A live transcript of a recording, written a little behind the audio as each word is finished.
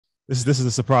this is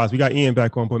a surprise. We got Ian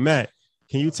back on, but Matt,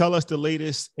 can you tell us the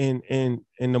latest in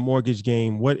the mortgage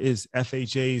game? What is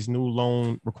FHA's new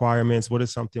loan requirements? What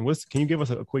is something? Can you give us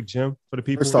a quick gem for the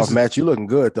people? First off, Matt, you looking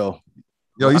good though.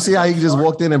 Yo, you see how he just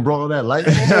walked in and brought all that light?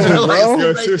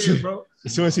 Bro.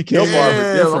 As soon as he came, I'm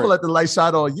gonna let the light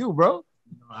shine on you, bro.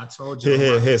 I told you.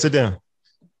 Here, sit down.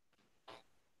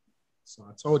 So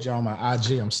I told you on my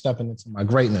IG, I'm stepping into my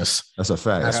greatness. That's a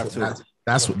fact.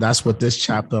 That's what this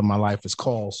chapter of my life is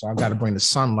called. So I got to bring the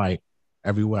sunlight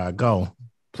everywhere I go.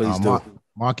 Please do.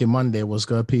 Market Monday was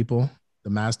good, people. The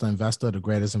master investor, the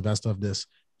greatest investor of this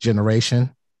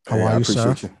generation. How are you,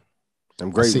 sir? You.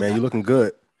 I'm great, man. You looking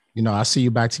good. You know, I see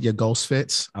you back to your ghost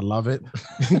fits. I love it.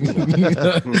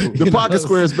 The pocket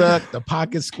square is back. The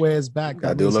pocket square is back.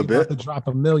 Gotta do a little bit. To drop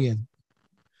 $1 million.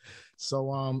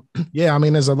 So, yeah, I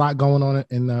mean, there's a lot going on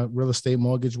in the real estate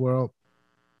mortgage world.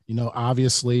 You know,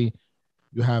 obviously,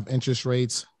 you have interest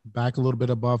rates back a little bit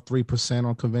above 3%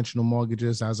 on conventional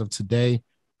mortgages as of today.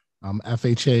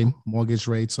 FHA mortgage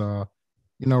rates are,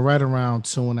 you know, right around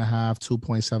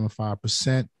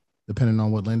 2.75%, depending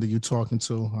on what lender you're talking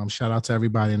to. Shout out to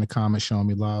everybody in the comments showing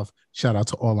me love. Shout out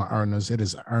to all our earners. It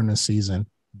is earner season,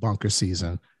 bunker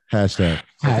season. Hashtag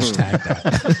that.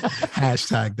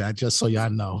 Hashtag that, just so y'all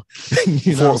know.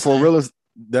 You know for real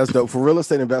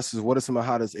estate investors, what are some of the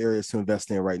hottest areas to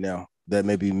invest in right now that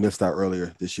maybe missed out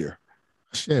earlier this year?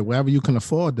 Shit, wherever you can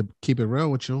afford, to keep it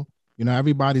real with you. You know,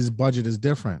 everybody's budget is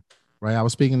different, right? I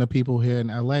was speaking to people here in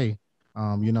LA.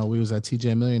 You know, we was at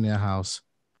TJ Millionaire House.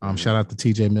 Shout out to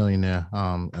TJ Millionaire.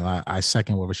 And I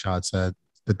second what Rashad said,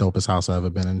 the dopest house I've ever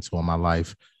been into in my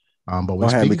life. But we're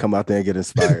have me come out there and get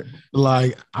inspired.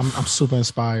 Like I'm super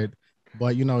inspired.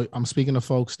 But you know, I'm speaking to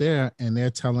folks there, and they're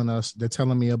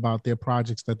telling me about their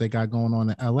projects that they got going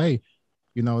on in LA.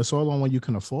 You know, it's all on what you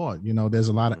can afford. You know, there's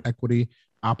a lot of equity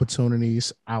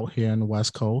opportunities out here in the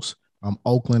West Coast.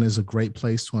 Oakland is a great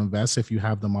place to invest if you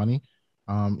have the money.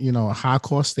 You know, high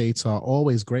cost states are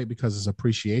always great because it's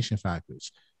appreciation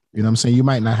factors. You know what I'm saying? You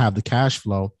might not have the cash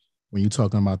flow when you're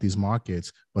talking about these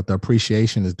markets, but the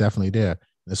appreciation is definitely there.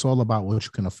 It's all about what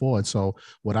you can afford. So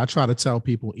what I try to tell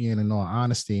people, Ian, in all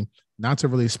honesty, not to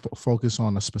really focus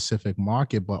on a specific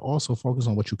market, but also focus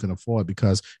on what you can afford.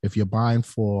 Because if you're buying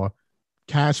for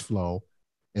cash flow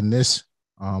in this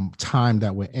time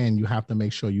that we're in, you have to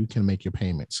make sure you can make your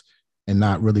payments and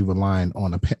not really relying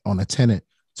on a tenant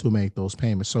to make those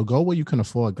payments. So go where you can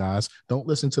afford, guys. Don't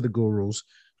listen to the gurus.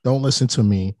 Don't listen to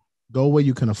me. Go where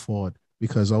you can afford,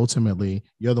 because ultimately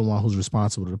you're the one who's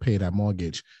responsible to pay that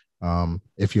mortgage.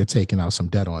 If you're taking out some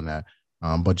debt on that.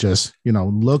 But just, you know,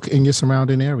 look in your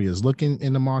surrounding areas, look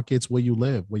in the markets where you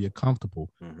live, where you're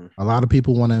comfortable. Mm-hmm. A lot of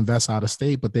people want to invest out of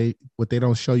state, but what they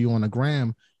don't show you on the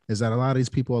gram is that a lot of these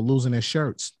people are losing their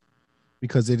shirts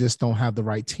because they just don't have the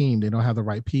right team. They don't have the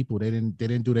right people. They didn't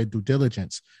do their due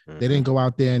diligence. Mm-hmm. They didn't go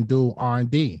out there and do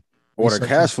R&D. Or the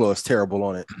cash flow is terrible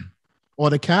on it.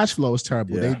 Or the cash flow is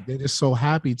terrible. Yeah. They're just so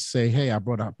happy to say, hey, I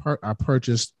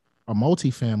purchased a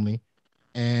multifamily,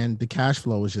 and the cash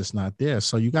flow is just not there.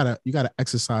 So you gotta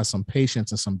exercise some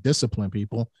patience and some discipline,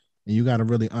 people, and you gotta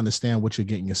really understand what you're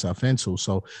getting yourself into.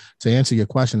 So to answer your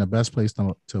question, the best place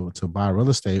to buy real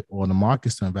estate or the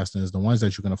markets to invest in is the ones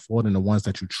that you can afford and the ones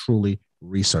that you truly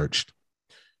researched.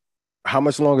 How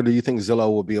much longer do you think Zillow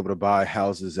will be able to buy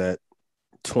houses at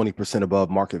 20% above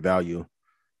market value?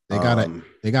 They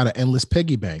got an endless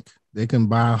piggy bank. They can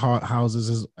buy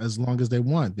houses as long as they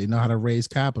want. They know how to raise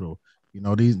capital. You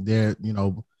know,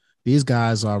 these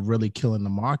guys are really killing the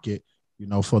market, you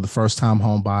know, for the first time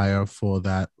home buyer, for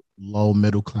that low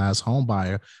middle class home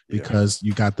buyer, because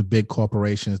you got the big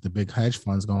corporations, the big hedge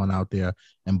funds going out there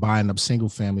and buying up single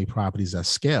family properties at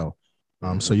scale.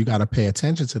 So you got to pay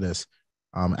attention to this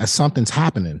as something's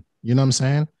happening. You know what I'm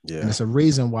saying? Yeah. And it's a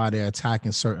reason why they're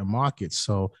attacking certain markets.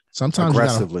 So sometimes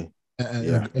aggressively.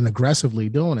 And aggressively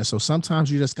doing it. So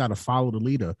sometimes you just got to follow the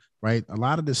leader, right? A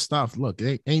lot of this stuff, look,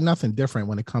 it ain't nothing different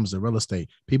when it comes to real estate.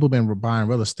 People been buying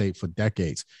real estate for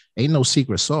decades. Ain't no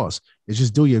secret sauce. It's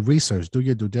just do your research, do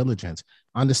your due diligence,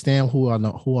 understand who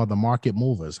are the market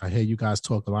movers. I hear you guys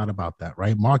talk a lot about that,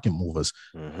 right? Market movers.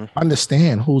 Mm-hmm.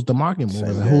 Understand who's the market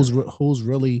movers and who's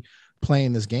really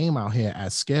playing this game out here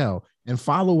at scale, and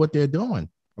follow what they're doing.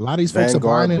 A lot of these folks are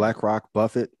buying BlackRock,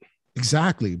 Buffett.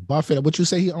 Exactly. Buffett, what you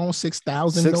say he owns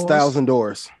 6,000 doors? 6,000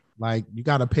 doors. Like, you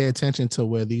got to pay attention to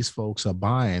where these folks are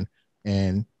buying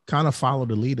and kind of follow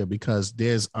the leader, because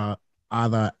there's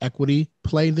either equity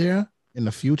play there in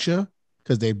the future,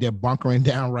 because they're bunkering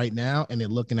down right now and they're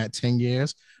looking at 10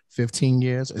 years, 15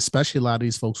 years, especially a lot of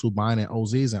these folks who buying in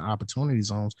OZs and opportunity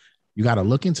zones. You got to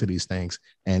look into these things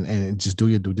and just do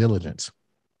your due diligence.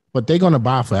 But they're gonna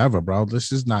buy forever, bro.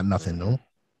 This is not nothing new.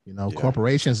 You know, Yeah.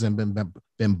 corporations have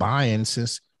been buying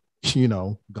since, you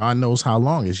know, God knows how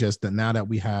long. It's just that now that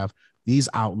we have these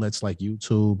outlets like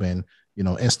YouTube and, you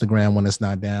know, Instagram when it's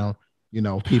not down, you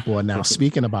know, people are now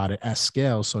speaking about it at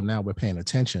scale. So now we're paying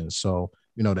attention. So,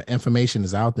 you know, the information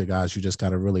is out there, guys. You just got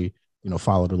to really, you know,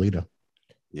 follow the leader.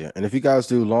 Yeah. And if you guys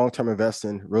do long-term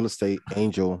investing, real estate,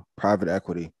 angel, private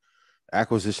equity,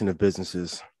 acquisition of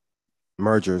businesses,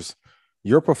 mergers,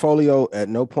 your portfolio at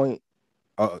no point,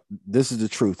 this is the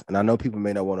truth. And I know people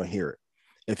may not want to hear it.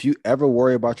 If you ever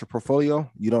worry about your portfolio,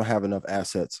 you don't have enough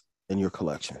assets in your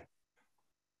collection.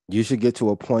 You should get to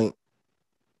a point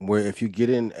where if you get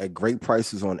in at great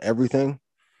prices on everything,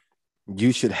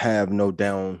 you should have no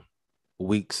down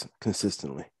weeks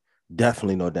consistently.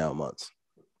 Definitely no down months.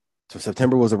 So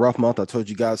September was a rough month. I told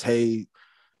you guys, hey,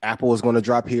 Apple was going to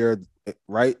drop here,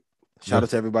 right? Shout out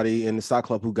to everybody in the stock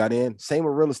club who got in. Same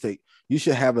with real estate. You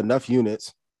should have enough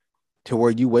units to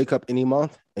where you wake up any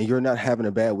month and you're not having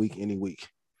a bad week any week.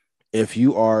 If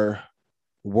you are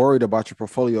worried about your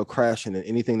portfolio crashing and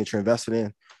anything that you're invested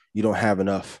in, you don't have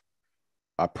enough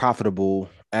profitable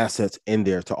assets in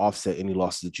there to offset any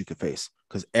losses that you could face.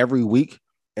 Because every week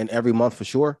and every month for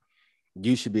sure,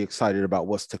 you should be excited about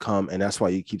what's to come. And that's why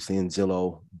you keep seeing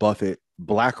Zillow, Buffett,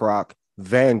 BlackRock,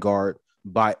 Vanguard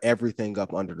buy everything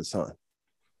up under the sun.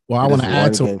 Well, I want to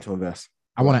add to invest.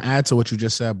 I want to add to what you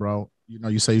just said, bro. You know,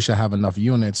 you say you should have enough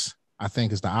units. I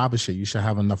think it's the opposite. You should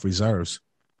have enough reserves,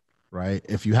 right?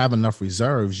 If you have enough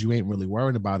reserves, you ain't really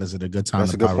worried about is it a good time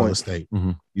to buy real estate.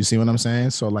 Mm-hmm. You see what I'm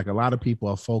saying? So like a lot of people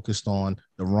are focused on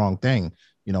the wrong thing.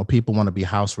 You know, people want to be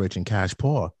house rich and cash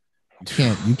poor.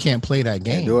 You can't play that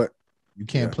game. Can't do it. You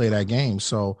can't play that game.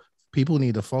 So people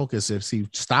need to focus. If see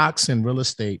stocks and real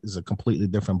estate is a completely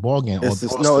different ballgame. It's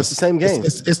the same game.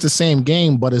 It's the same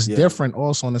game, but it's different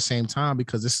also on the same time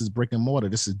because this is brick and mortar.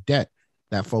 This is debt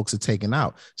that folks are taking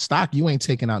out. Stock, you ain't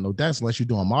taking out no debts unless you're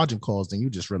doing margin calls, then you're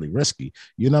just really risky.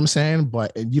 You know what I'm saying?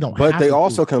 But you don't. But they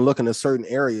also can look in a certain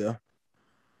area.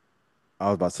 I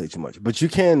was about to say too much, but you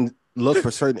can look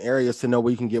for certain areas to know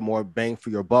where you can get more bang for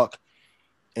your buck.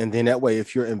 And then that way,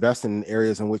 if you're investing in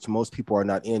areas in which most people are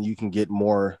not in, you can get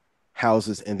more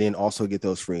houses and then also get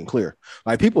those free and clear.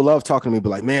 Like people love talking to me,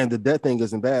 but like, man, the debt thing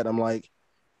isn't bad. I'm like,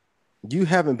 you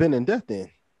haven't been in debt then.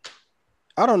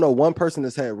 I don't know one person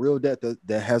that's had real debt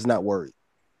that has not worried.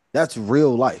 That's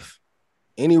real life.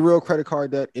 Any real credit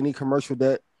card debt, any commercial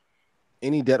debt,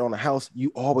 any debt on a house,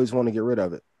 you always want to get rid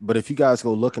of it. But if you guys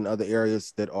go look in other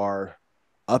areas that are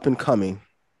up and coming,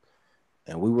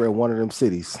 and we were in one of them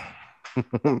cities,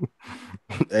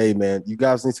 hey man, you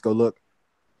guys need to go look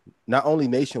not only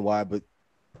nationwide, but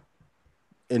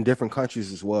in different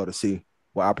countries as well to see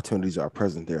what opportunities are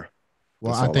present there.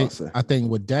 Well, I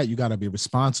think with debt, you got to be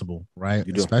responsible, right?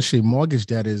 Especially mortgage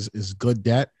debt is good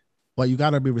debt, but you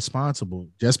got to be responsible.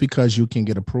 Just because you can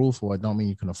get approved for it don't mean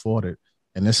you can afford it.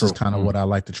 And this is kind of what I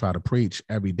like to try to preach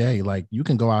every day. Like you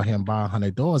can go out here and buy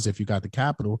 $100 if you got the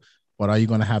capital, but are you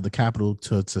going to have the capital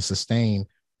to sustain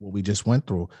what we just went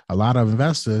through? A lot of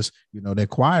investors, you know, they're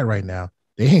quiet right now.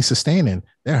 They ain't sustaining.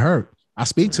 They're hurt. I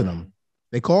speak to them.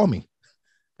 They call me,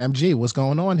 MG, what's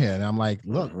going on here? And I'm like,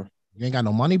 look, you ain't got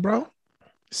no money, bro.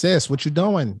 Sis, what you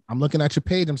doing? I'm looking at your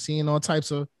page. I'm seeing all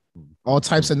types of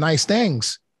nice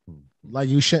things. Like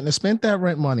you shouldn't have spent that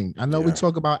rent money. I know we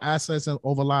talk about assets and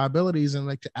over liabilities and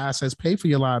like the assets pay for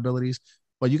your liabilities,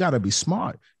 but you got to be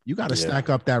smart. You got to stack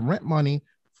up that rent money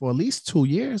for at least 2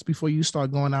 years before you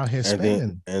start going out here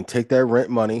spending. And take that rent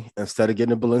money instead of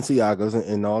getting the Balenciagas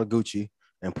and all Gucci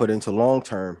and put it into long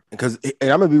term. Because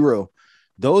and I'm gonna be real,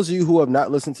 those of you who have not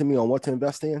listened to me on what to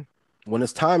invest in, when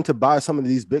it's time to buy some of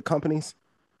these big companies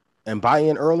and buy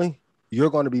in early,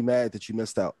 you're going to be mad that you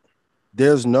missed out.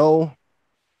 There's no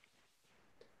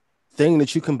thing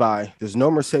that you can buy. There's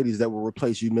no Mercedes that will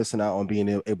replace you missing out on being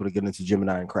able to get into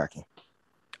Gemini and Kraken.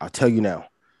 I'll tell you now,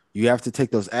 you have to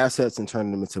take those assets and turn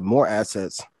them into more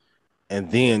assets, and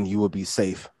then you will be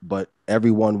safe. But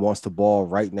everyone wants to ball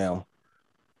right now.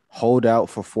 Hold out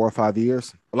for 4 or 5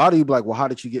 years. A lot of you be like, well, how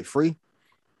did you get free?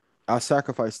 I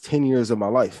sacrificed 10 years of my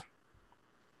life.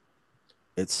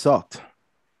 It sucked.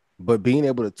 But being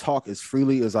able to talk as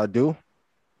freely as I do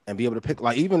and be able to pick,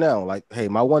 like even now, like, hey,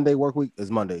 my 1 day work week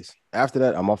is Mondays. After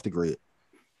that, I'm off the grid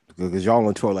because y'all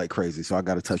on tour like crazy. So I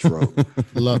got to touch road.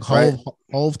 Look, right?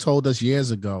 Hove told us years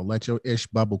ago, let your ish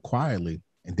bubble quietly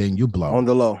and then you blow. On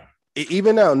the low.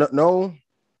 Even now, no,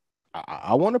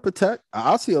 I want to protect.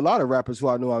 I see a lot of rappers who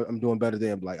I know I'm doing better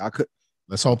than. Like I could.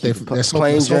 Let's hope they're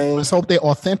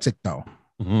authentic though.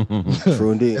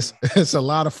 True indeed. It's a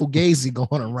lot of fugazi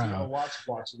going around. Watch.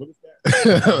 What is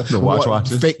that? The watch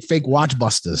watches. Fake watch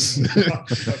busters.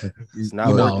 It's not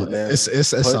worth it, man. It's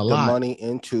Put a the lot. money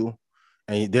into,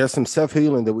 and there's some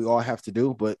self-healing that we all have to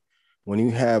do, but when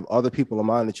you have other people in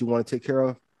mind that you want to take care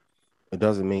of, it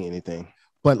doesn't mean anything.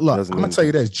 But look, Doesn't I'm gonna mean tell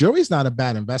you this: jewelry's not a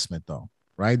bad investment, though,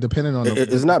 right? Depending on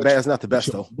It's not bad. It's not the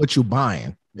best though. what you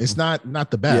buying. It's not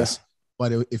the best. Yeah.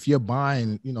 But if you're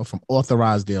buying, from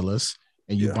authorized dealers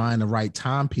and you're Yeah. buying the right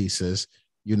timepieces,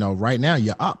 right now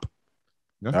you're up.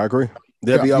 I agree.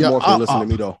 They'll be up You're more if they up, listen up. to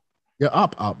me though. You're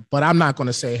up. But I'm not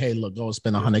gonna say, hey, look, go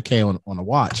spend $100K on a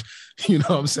watch. You know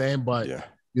what I'm saying? But Yeah.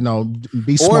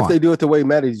 be smart. Or if they do it the way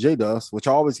Matty J does, which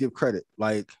I always give credit.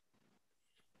 Like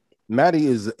Matty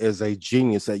is a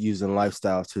genius at using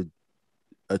lifestyle to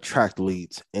attract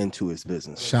leads into his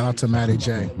business. Shout out to Matty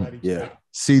J. Yeah.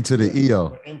 C to the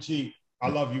EO. MG, I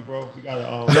love you, bro. We gotta.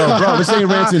 Yo, bro, this ain't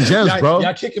Rants and Gems, bro.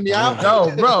 Y'all kicking me out?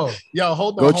 Yo, bro. Yo,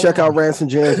 hold on. Go check out Rants and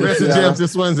Gems. Rants and Gems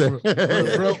this Wednesday.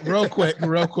 real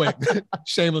quick.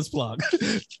 Shameless plug.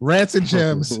 Rants and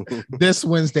Gems this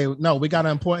Wednesday. No, we got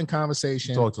an important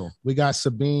conversation. Talk to him. We got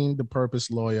Sabine, the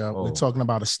purpose lawyer. Oh. We're talking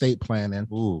about estate planning,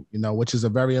 Ooh. which is a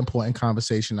very important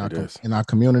conversation It is. in our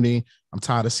community. I'm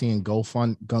tired of seeing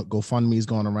GoFundMe's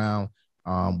going around.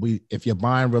 If you're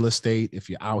buying real estate, if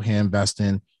you're out here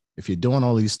investing, if you're doing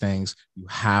all these things, you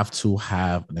have to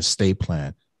have an estate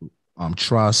plan.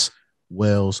 Trust,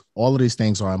 wills, all of these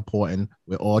things are important.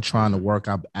 We're all trying to work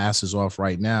our asses off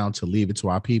right now to leave it to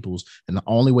our peoples. And the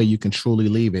only way you can truly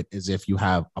leave it is if you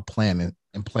have a plan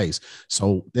in place.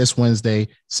 So this Wednesday,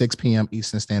 6 p.m.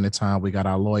 Eastern Standard Time, we got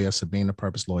our lawyer, Sabine, the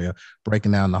purpose lawyer,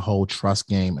 breaking down the whole trust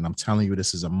game. And I'm telling you,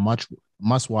 this is a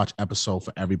must-watch episode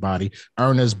for everybody.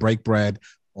 Earners break bread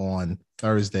on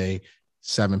Thursday,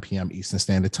 7 p.m. Eastern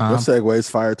Standard Time. Your segue is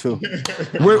fire too.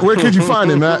 Where could you find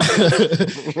it, Matt?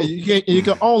 You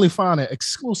can only find it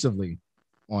exclusively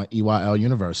on EYL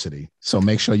University. So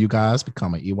make sure you guys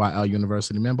become an EYL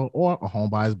University member or a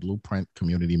Homebuyers Blueprint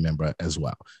community member as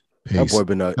well. Peace. That boy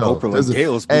been Oprah this is-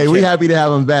 Gales. Hey, we happy to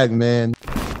have him back, man.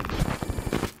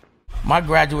 My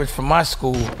graduates from my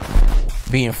school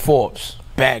being Forbes,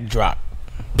 bag drop.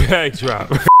 Bag drop.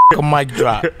 A mic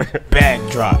drop,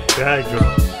 bag drop. Bag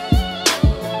drop.